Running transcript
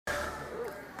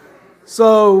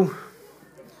So,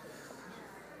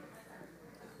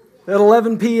 at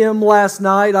 11 p.m. last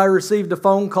night, I received a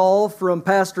phone call from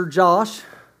Pastor Josh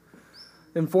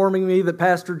informing me that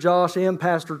Pastor Josh and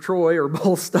Pastor Troy are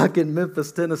both stuck in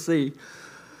Memphis, Tennessee.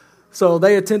 So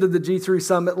they attended the G3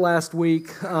 Summit last week.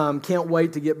 Can't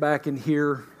wait to get back and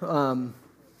hear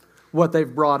what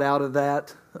they've brought out of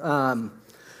that.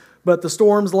 But the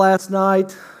storms last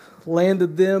night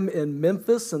landed them in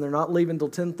Memphis, and they're not leaving until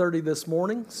 10:30 this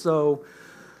morning. So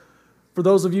for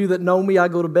those of you that know me, I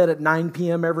go to bed at 9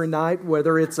 p.m. every night,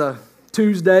 whether it's a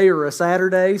Tuesday or a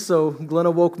Saturday. So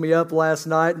Glenna woke me up last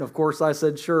night, and of course I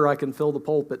said, sure, I can fill the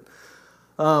pulpit.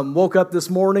 Woke up this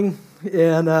morning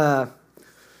and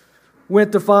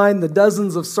went to find the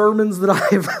dozens of sermons that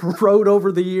I've wrote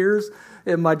over the years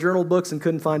in my journal books and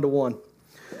couldn't find a one.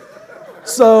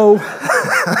 So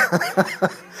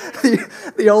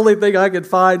the only thing I could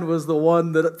find was the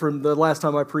one that from the last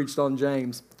time I preached on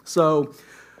James. So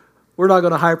we're not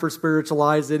going to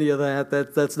hyper-spiritualize any of that.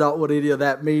 That's not what any of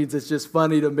that means. It's just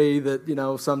funny to me that,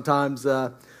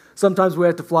 sometimes we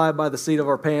have to fly by the seat of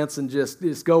our pants and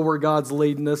just go where God's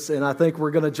leading us. And I think we're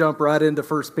going to jump right into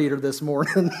 1 Peter this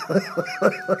morning.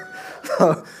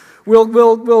 We'll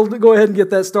go ahead and get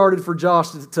that started for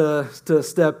Josh to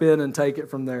step in and take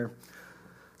it from there.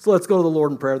 So let's go to the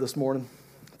Lord in prayer this morning.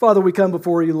 Father, we come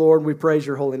before you, Lord, and we praise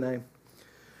your holy name.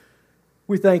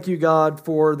 We thank you, God,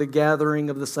 for the gathering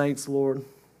of the saints, Lord.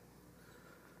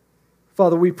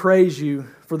 Father, we praise you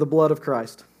for the blood of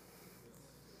Christ.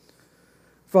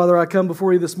 Father, I come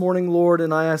before you this morning, Lord,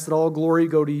 and I ask that all glory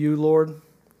go to you, Lord.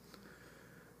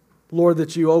 Lord,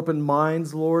 that you open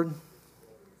minds, Lord,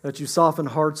 that you soften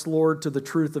hearts, Lord, to the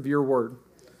truth of your word,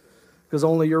 because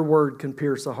only your word can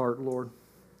pierce a heart, Lord.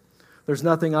 There's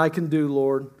nothing I can do,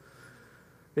 Lord.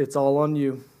 It's all on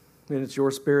you, and it's your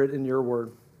spirit and your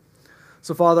word.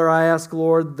 So, Father, I ask,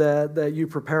 Lord, that you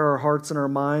prepare our hearts and our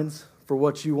minds for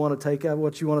what you want to take out,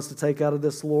 what you want us to take out of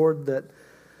this, Lord. And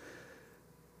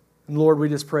Lord, we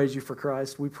just praise you for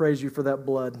Christ. We praise you for that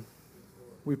blood.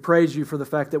 We praise you for the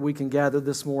fact that we can gather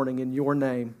this morning in your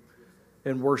name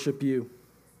and worship you.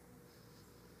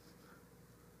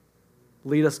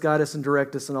 Lead us, guide us, and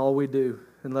direct us in all we do,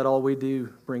 and let all we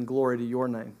do bring glory to your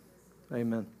name.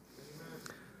 Amen.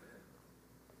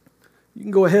 You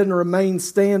can go ahead and remain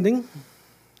standing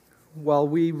while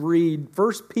we read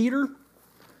 1 Peter,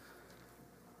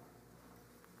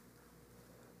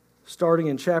 starting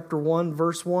in chapter 1,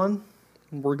 verse 1.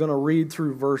 And we're going to read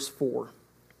through verse 4.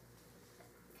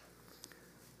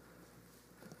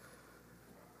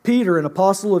 Peter, an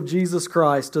apostle of Jesus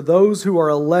Christ, to those who are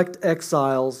elect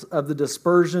exiles of the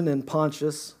dispersion in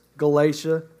Pontus,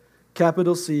 Galatia,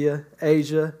 Cappadocia,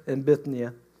 Asia, and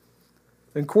Bithynia,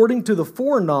 according to the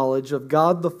foreknowledge of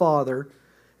God the Father,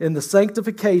 in the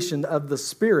sanctification of the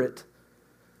Spirit,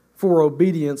 for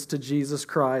obedience to Jesus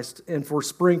Christ, and for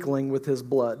sprinkling with his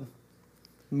blood.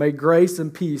 May grace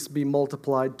and peace be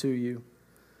multiplied to you.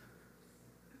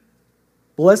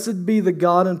 Blessed be the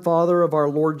God and Father of our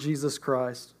Lord Jesus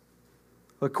Christ.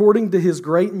 According to his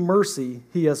great mercy,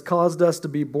 he has caused us to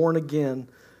be born again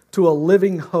to a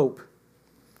living hope,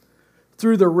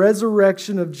 through the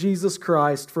resurrection of Jesus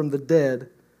Christ from the dead,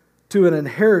 to an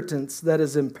inheritance that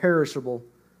is imperishable,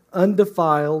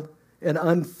 undefiled, and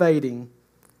unfading,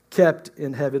 kept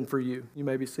in heaven for you. You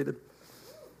may be seated.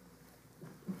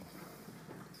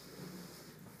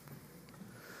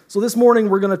 So this morning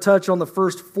we're going to touch on the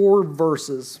first 4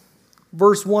 verses.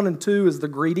 Verse 1 and 2 is the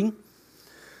greeting.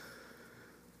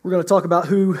 We're going to talk about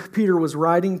who Peter was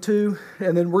writing to,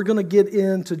 and then we're going to get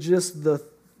into just the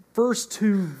first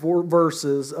 2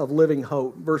 verses of living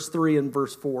hope, verse 3 and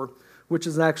verse 4, which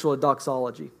is actually a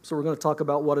doxology. So we're going to talk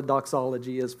about what a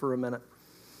doxology is for a minute.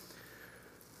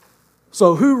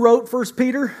 So who wrote 1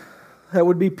 Peter? That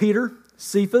would be Peter,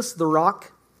 Cephas, the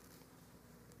rock.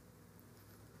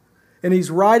 And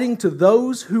he's writing to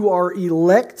those who are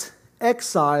elect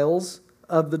exiles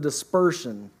of the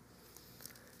dispersion.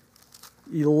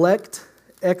 Elect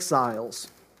exiles.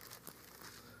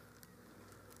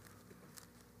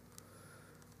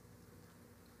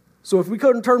 So if we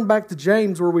couldn't turn back to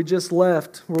James where we just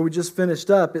left, where we just finished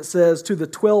up, it says, to the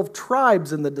 12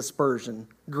 tribes in the dispersion,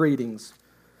 greetings.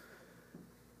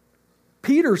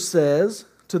 Peter says,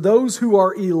 to those who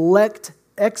are elect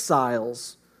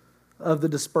exiles of the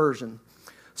dispersion.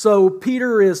 So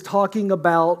Peter is talking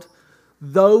about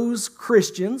those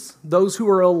Christians, those who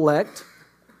are elect,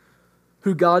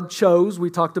 who God chose. We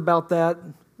talked about that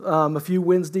a few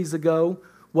Wednesdays ago,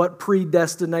 what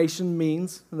predestination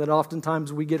means, and that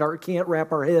oftentimes we can't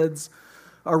wrap our heads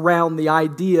around the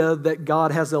idea that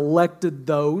God has elected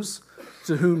those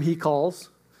to whom he calls.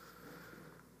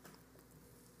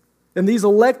 And these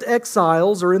elect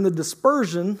exiles are in the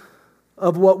dispersion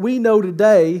of what we know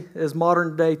today as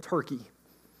modern-day Turkey.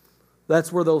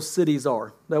 That's where those cities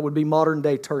are. That would be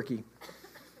modern-day Turkey.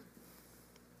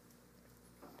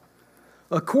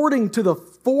 According to the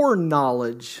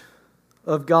foreknowledge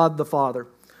of God the Father.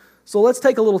 So let's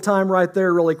take a little time right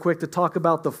there really quick to talk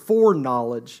about the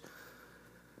foreknowledge.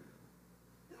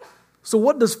 So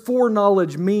what does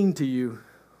foreknowledge mean to you?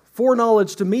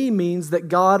 Foreknowledge to me means that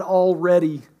God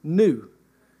already knew.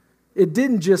 It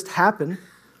didn't just happen.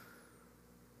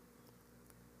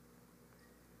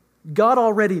 God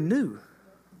already knew.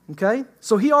 Okay?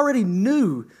 So He already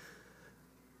knew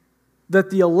that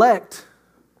the elect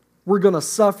were going to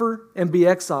suffer and be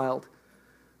exiled,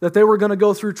 that they were going to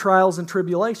go through trials and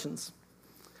tribulations.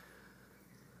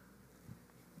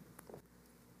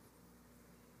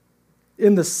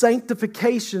 In the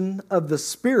sanctification of the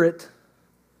Spirit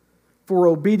for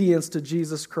obedience to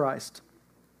Jesus Christ.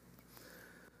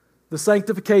 The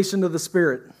sanctification of the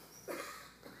Spirit.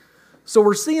 So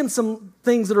we're seeing some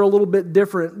things that are a little bit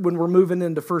different when we're moving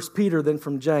into 1 Peter than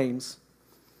from James.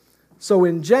 So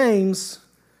in James,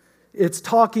 it's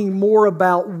talking more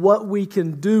about what we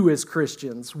can do as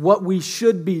Christians, what we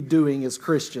should be doing as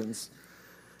Christians.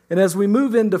 And as we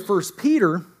move into 1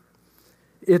 Peter,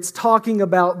 it's talking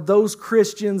about those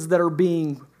Christians that are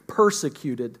being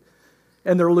persecuted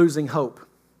and they're losing hope.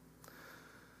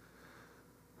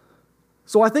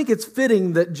 So I think it's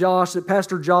fitting that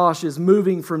Pastor Josh is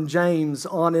moving from James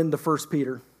on into 1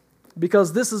 Peter,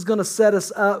 because this is going to set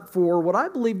us up for what I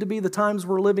believe to be the times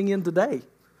we're living in today.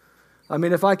 I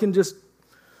mean, if I can just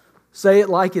say it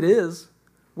like it is,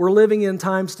 we're living in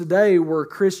times today where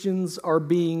Christians are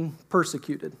being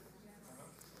persecuted.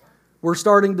 We're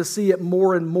starting to see it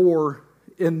more and more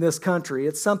in this country.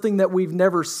 It's something that we've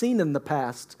never seen in the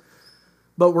past,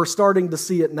 but we're starting to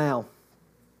see it now.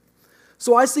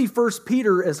 So I see 1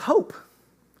 Peter as hope.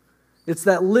 It's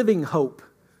that living hope.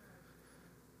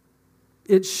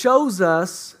 It shows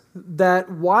us that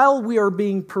while we are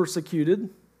being persecuted,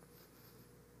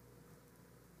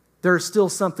 there's still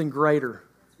something greater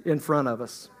in front of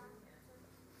us.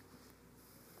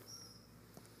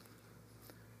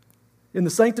 In the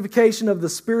sanctification of the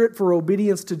Spirit for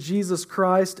obedience to Jesus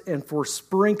Christ and for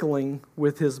sprinkling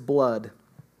with His blood.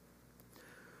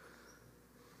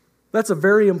 That's a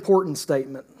very important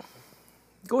statement.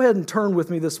 Go ahead and turn with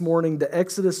me this morning to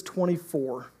Exodus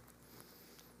 24,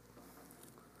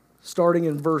 starting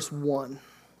in verse 1.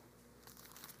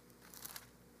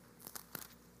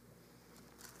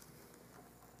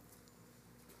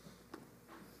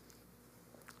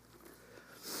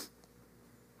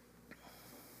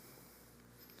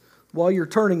 While you're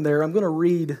turning there, I'm going to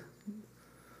read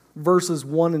verses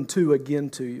 1 and 2 again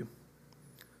to you.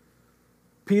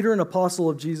 Peter, an apostle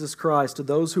of Jesus Christ, to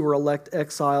those who are elect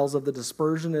exiles of the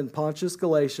dispersion in Pontus,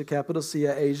 Galatia,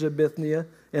 Cappadocia, Asia, Bithynia,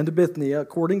 and Bithynia,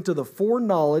 according to the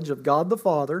foreknowledge of God the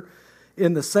Father,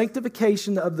 in the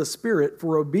sanctification of the Spirit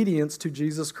for obedience to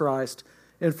Jesus Christ,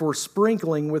 and for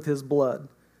sprinkling with His blood.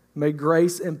 May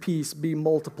grace and peace be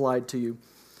multiplied to you.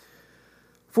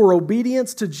 For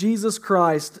obedience to Jesus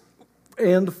Christ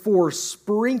and for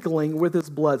sprinkling with His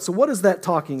blood. So what is that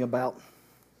talking about?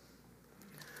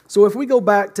 So if we go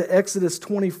back to Exodus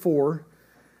 24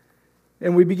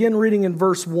 and we begin reading in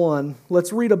verse 1,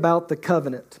 let's read about the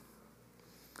covenant.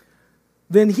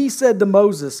 Then he said to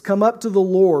Moses, "Come up to the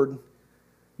Lord,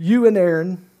 you and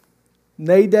Aaron,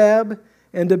 Nadab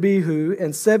and Abihu,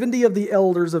 and 70 of the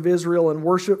elders of Israel, and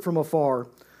worship from afar.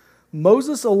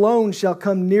 Moses alone shall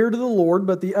come near to the Lord,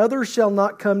 but the others shall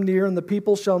not come near, and the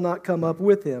people shall not come up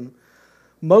with him."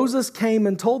 Moses came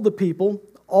and told the people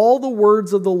all the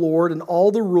words of the Lord and all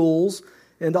the rules,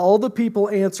 and all the people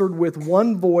answered with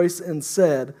one voice and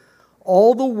said,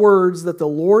 "All the words that the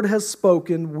Lord has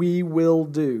spoken we will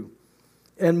do."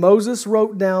 And Moses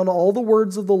wrote down all the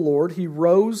words of the Lord. He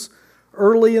rose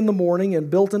early in the morning and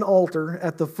built an altar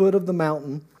at the foot of the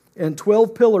mountain, and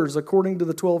 12 pillars according to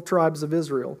the 12 tribes of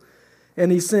Israel. And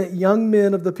he sent young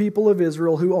men of the people of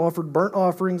Israel who offered burnt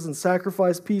offerings and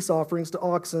sacrificed peace offerings to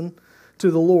oxen to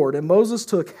the Lord. And Moses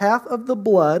took half of the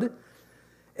blood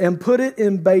and put it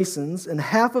in basins, and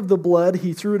half of the blood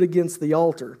he threw it against the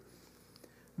altar.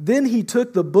 Then he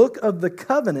took the book of the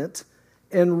covenant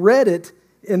and read it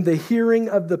in the hearing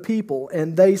of the people.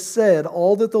 And they said,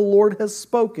 "All that the Lord has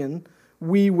spoken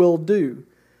we will do,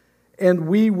 and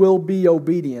we will be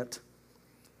obedient."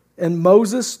 And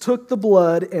Moses took the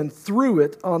blood and threw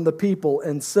it on the people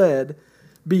and said,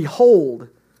 "Behold,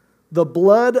 the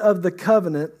blood of the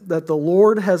covenant that the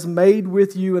Lord has made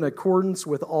with you in accordance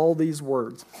with all these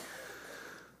words."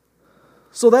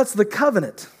 So that's the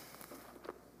covenant.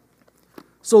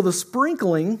 So the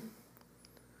sprinkling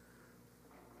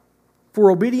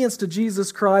for obedience to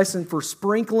Jesus Christ and for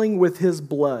sprinkling with His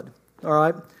blood. All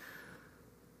right?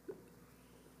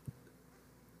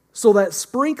 So that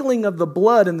sprinkling of the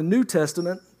blood in the New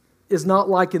Testament is not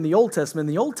like in the Old Testament.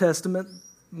 In the Old Testament,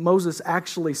 Moses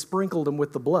actually sprinkled them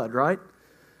with the blood, right?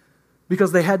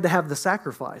 Because they had to have the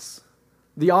sacrifice.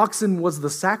 The oxen was the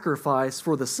sacrifice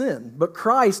for the sin, but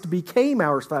Christ became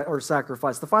our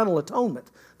sacrifice, the final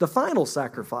atonement, the final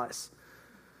sacrifice.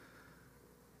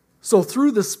 So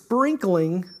through the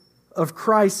sprinkling of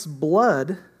Christ's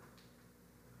blood,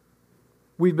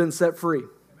 we've been set free.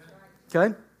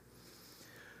 Okay?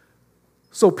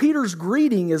 So Peter's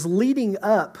greeting is leading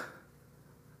up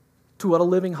to what a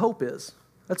living hope is.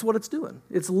 That's what it's doing.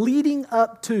 It's leading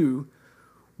up to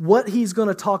what he's going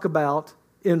to talk about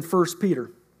in 1 Peter.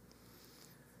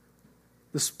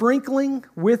 The sprinkling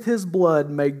with his blood,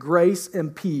 may grace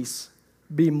and peace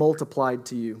be multiplied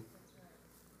to you.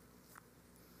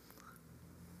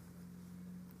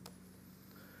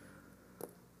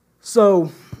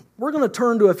 So, we're going to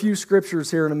turn to a few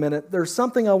scriptures here in a minute. There's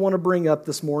something I want to bring up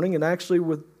this morning, and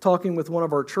actually talking with one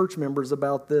of our church members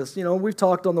about this. You know, we've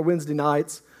talked on the Wednesday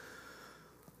nights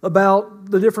about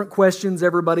the different questions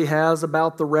everybody has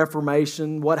about the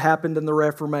Reformation, what happened in the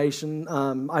Reformation.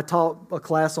 I taught a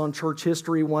class on church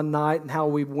history one night and how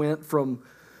we went from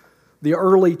the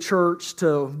early church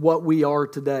to what we are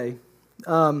today.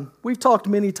 We've talked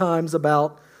many times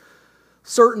about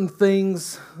certain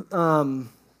things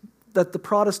that the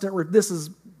Protestant, this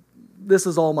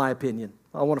is all my opinion.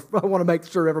 I want to make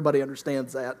sure everybody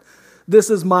understands that.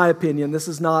 This is my opinion. This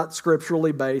is not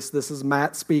scripturally based. This is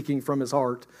Matt speaking from his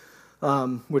heart,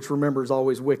 which remember is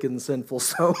always wicked and sinful.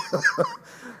 So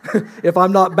if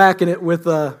I'm not backing it with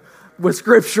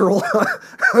scriptural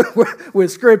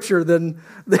with scripture, then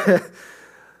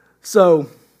so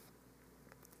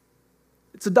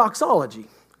it's a doxology.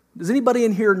 Does anybody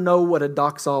in here know what a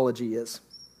doxology is?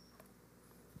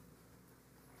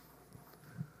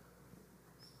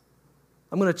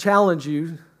 I'm going to challenge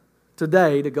you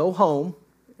today to go home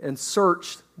and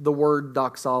search the word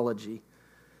doxology.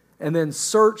 And then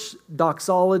search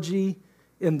doxology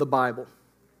in the Bible.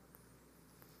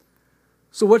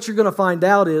 So what you're going to find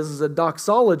out is a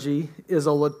doxology is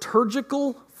a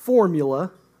liturgical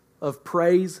formula of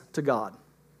praise to God.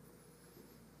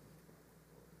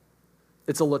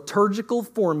 It's a liturgical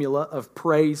formula of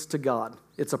praise to God.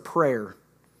 It's a prayer.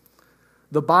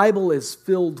 The Bible is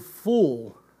filled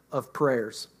full of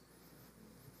prayers.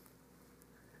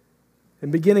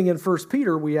 And beginning in 1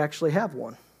 Peter, we actually have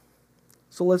one.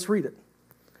 So let's read it.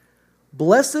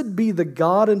 Blessed be the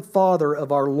God and Father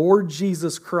of our Lord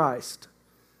Jesus Christ.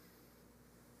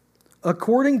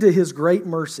 According to His great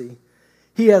mercy,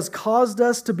 He has caused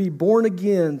us to be born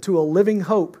again to a living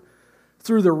hope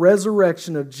through the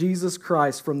resurrection of Jesus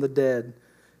Christ from the dead,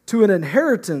 to an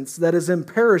inheritance that is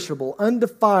imperishable,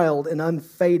 undefiled, and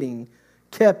unfading,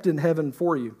 kept in heaven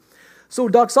for you. So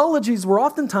doxologies were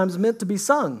oftentimes meant to be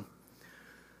sung.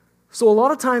 So a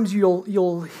lot of times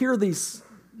you'll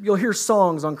hear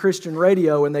songs on Christian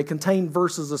radio and they contain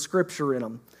verses of Scripture in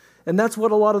them. And that's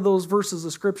what a lot of those verses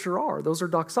of Scripture are. Those are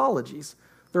doxologies.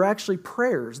 They're actually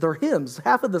prayers. They're hymns.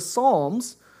 Half of the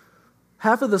Psalms,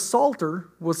 half of the Psalter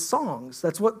was songs.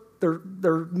 That's what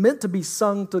they're meant to be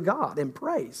sung to God in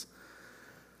praise.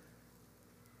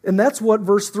 And that's what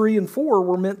verse 3 and 4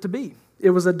 were meant to be. It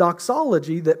was a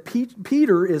doxology that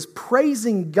Peter is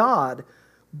praising God.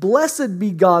 Blessed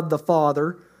be God the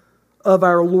Father of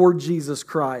our Lord Jesus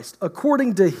Christ.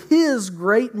 According to His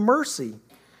great mercy,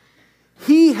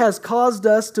 He has caused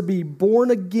us to be born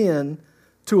again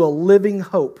to a living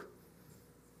hope.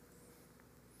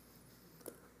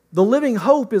 The living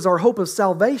hope is our hope of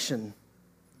salvation.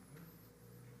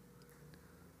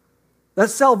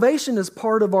 That salvation is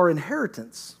part of our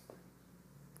inheritance.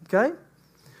 Okay?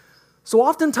 So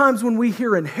oftentimes when we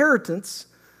hear inheritance,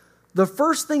 the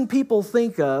first thing people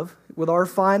think of with our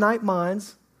finite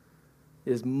minds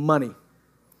is money.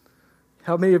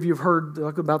 How many of you have heard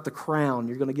about the crown?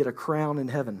 You're going to get a crown in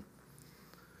heaven.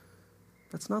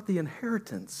 That's not the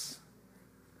inheritance.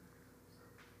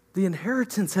 The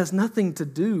inheritance has nothing to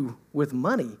do with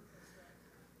money.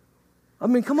 I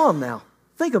mean, come on now.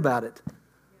 Think about it.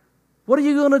 What are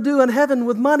you going to do in heaven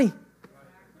with money?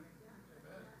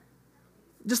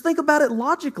 Just think about it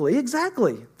logically.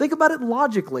 Exactly. Think about it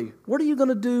logically. What are you going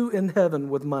to do in heaven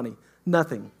with money?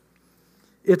 Nothing.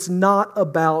 It's not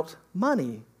about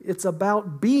money. It's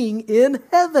about being in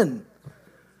heaven.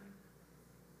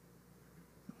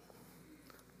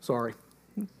 Sorry.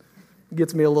 It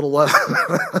gets me a little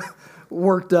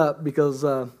worked up because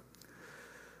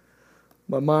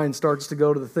my mind starts to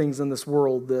go to the things in this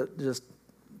world that just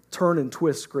turn and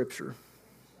twist Scripture.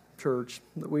 Church,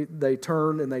 they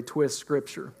turn and they twist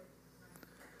Scripture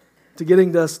to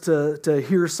getting us to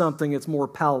hear something that's more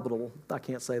palatable. I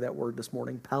can't say that word this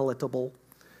morning. Palatable.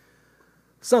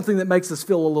 Something that makes us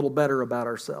feel a little better about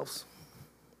ourselves.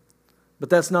 But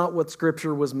that's not what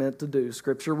Scripture was meant to do.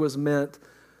 Scripture was meant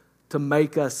to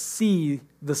make us see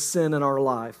the sin in our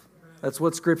life. That's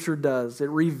what Scripture does. It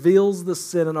reveals the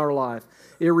sin in our life.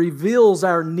 It reveals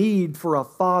our need for a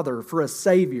Father, for a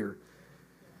Savior.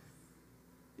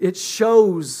 It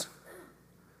shows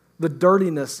the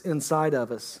dirtiness inside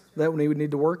of us that we would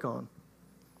need to work on.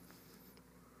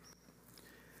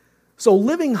 So,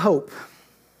 living hope.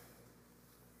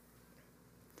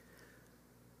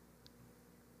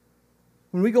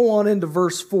 When we go on into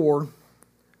verse 4,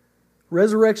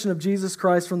 resurrection of Jesus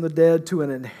Christ from the dead to an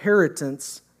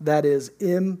inheritance that is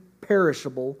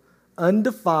imperishable,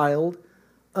 undefiled,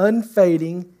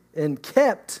 unfading, and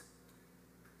kept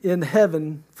in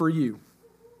heaven for you.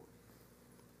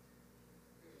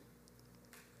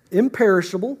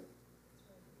 Imperishable,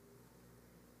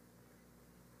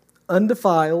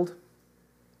 undefiled,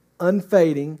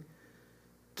 unfading,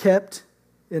 kept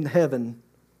in heaven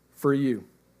for you.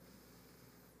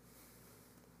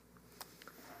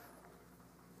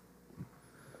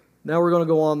 Now we're going to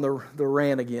go on the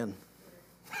rant again.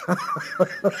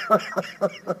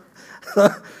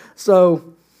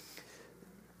 So,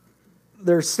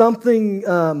 there's something,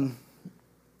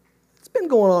 it's been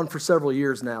going on for several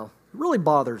years now. It really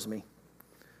bothers me.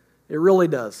 It really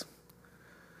does.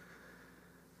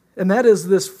 And that is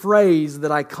this phrase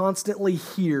that I constantly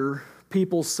hear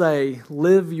people say,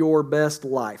 live your best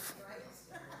life.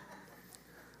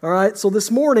 All right, so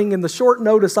this morning, in the short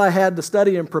notice I had to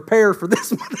study and prepare for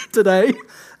this today,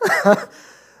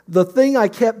 the thing I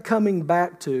kept coming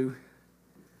back to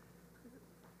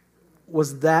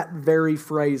was that very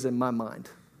phrase in my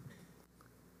mind.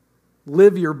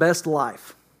 Live your best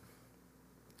life.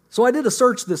 So I did a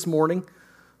search this morning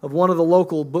of one of the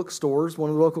local bookstores,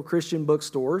 one of the local Christian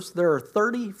bookstores. There are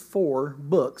 34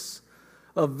 books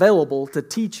available to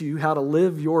teach you how to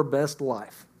live your best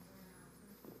life.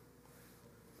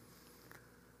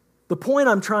 The point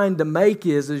I'm trying to make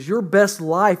is your best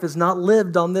life is not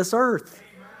lived on this earth.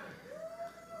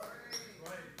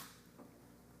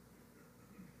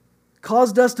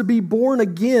 Caused us to be born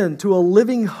again to a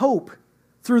living hope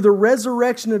through the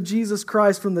resurrection of Jesus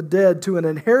Christ from the dead to an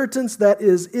inheritance that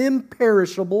is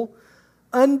imperishable,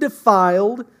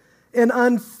 undefiled, and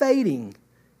unfading,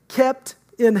 kept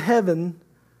in heaven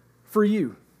for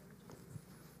you.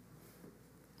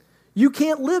 You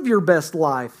can't live your best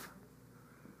life.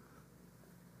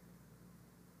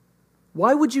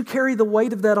 Why would you carry the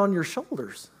weight of that on your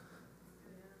shoulders?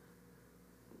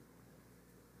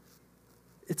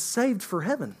 It's saved for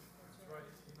heaven.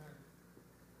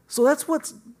 So that's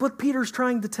what Peter's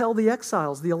trying to tell the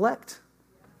exiles, the elect.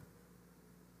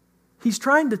 He's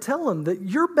trying to tell them that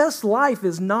your best life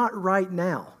is not right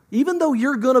now. Even though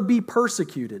you're going to be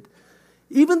persecuted,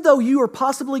 even though you are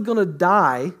possibly going to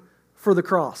die for the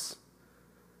cross,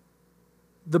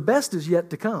 the best is yet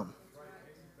to come.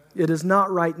 It is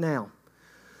not right now.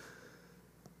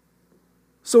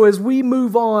 So as we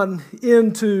move on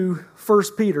into 1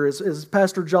 Peter, as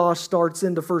Pastor Josh starts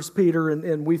into 1 Peter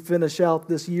and we finish out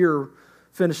this year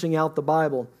finishing out the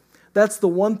Bible, that's the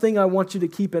one thing I want you to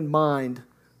keep in mind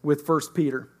with 1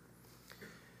 Peter,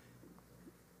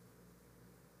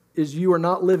 is you are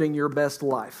not living your best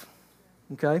life,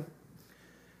 okay?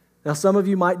 Now some of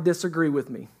you might disagree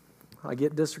with me. I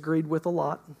get disagreed with a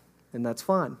lot, and that's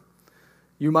fine.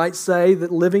 You might say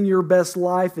that living your best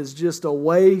life is just a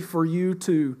way for you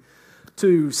to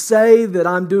say that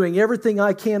I'm doing everything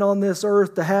I can on this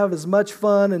earth to have as much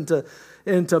fun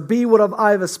and to be what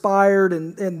I've aspired,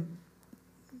 and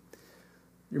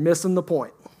you're missing the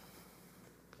point.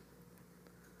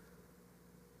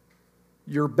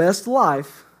 Your best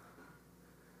life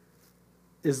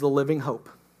is the living hope.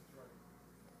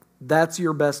 That's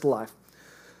your best life.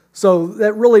 So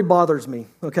that really bothers me,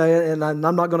 okay? And I'm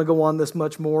not going to go on this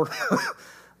much more,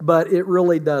 but it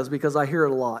really does because I hear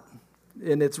it a lot.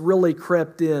 And it's really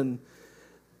crept in.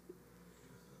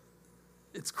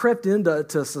 It's crept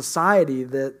into society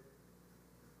that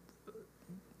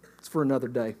it's for another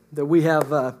day. That we have,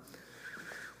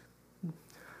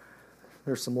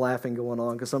 there's some laughing going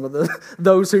on because some of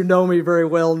those who know me very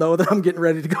well know that I'm getting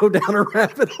ready to go down a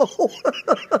rabbit hole.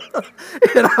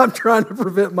 And I'm trying to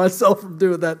prevent myself from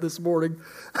doing that this morning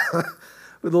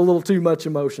with a little too much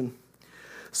emotion.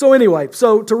 So anyway,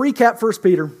 so to recap 1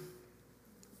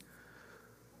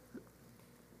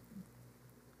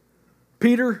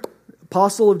 Peter.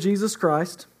 apostle of Jesus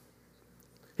Christ.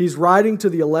 He's writing to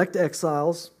the elect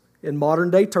exiles in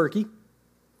modern-day Turkey.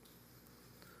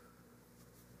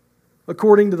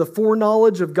 According to the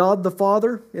foreknowledge of God the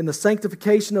Father, in the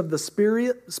sanctification of the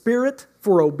Spirit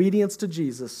for obedience to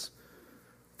Jesus,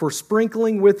 for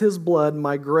sprinkling with His blood,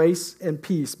 my grace and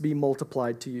peace be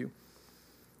multiplied to you.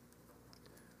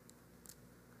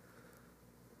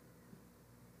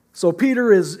 So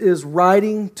Peter is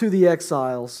writing to the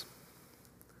exiles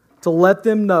to let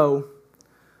them know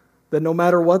that no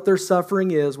matter what their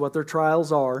suffering is, what their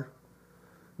trials are,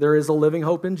 there is a living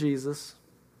hope in Jesus.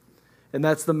 And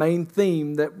that's the main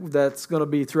theme that's going to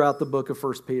be throughout the book of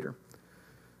 1 Peter.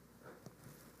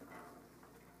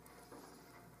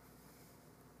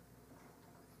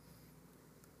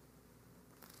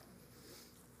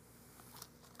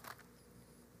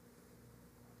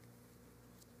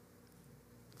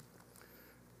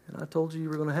 And I told you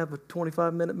were going to have a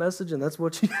 25-minute message, and that's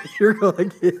what you're going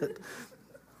to get.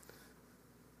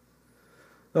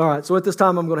 All right, so at this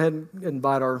time, I'm going to head and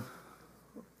invite our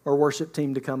worship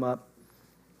team to come up.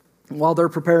 While they're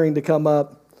preparing to come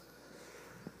up,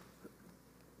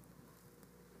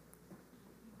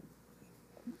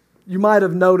 you might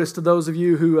have noticed, to those of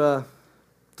you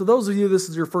this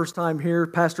is your first time here,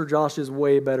 Pastor Josh is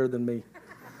way better than me.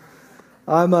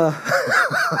 I'm a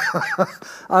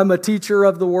teacher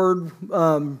of the Word.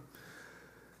 I'm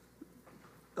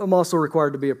also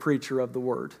required to be a preacher of the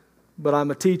Word, but I'm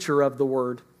a teacher of the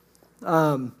Word.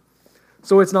 So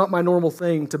it's not my normal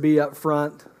thing to be up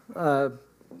front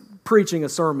preaching a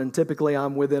sermon. Typically,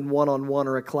 I'm within one-on-one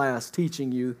or a class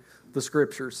teaching you the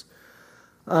Scriptures.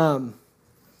 But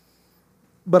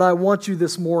I want you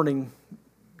this morning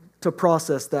to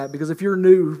process that, because if you're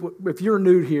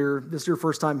new here, this is your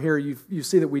first time here, you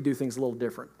see that we do things a little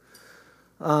different.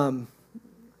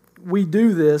 We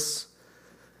do this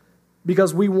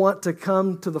because we want to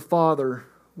come to the Father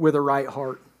with a right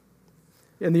heart.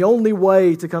 And the only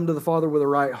way to come to the Father with a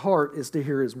right heart is to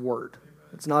hear His Word.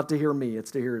 It's not to hear me, it's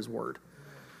to hear His Word.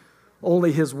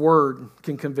 Only His Word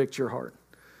can convict your heart.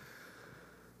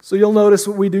 So you'll notice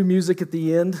when we do music at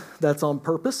the end, that's on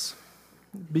purpose,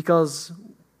 because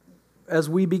as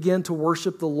we begin to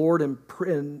worship the Lord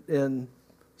in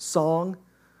song,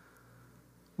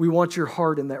 we want your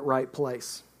heart in that right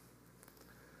place.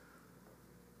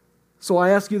 So I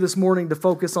ask you this morning to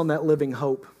focus on that living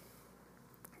hope,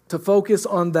 to focus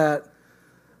on that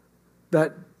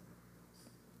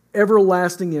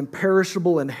everlasting,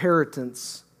 imperishable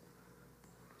inheritance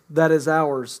that is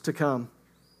ours to come.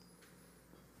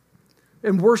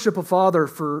 And worship a Father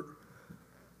for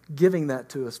giving that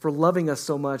to us, for loving us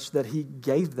so much that He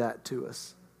gave that to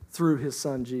us through His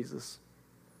Son, Jesus.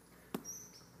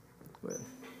 Go ahead.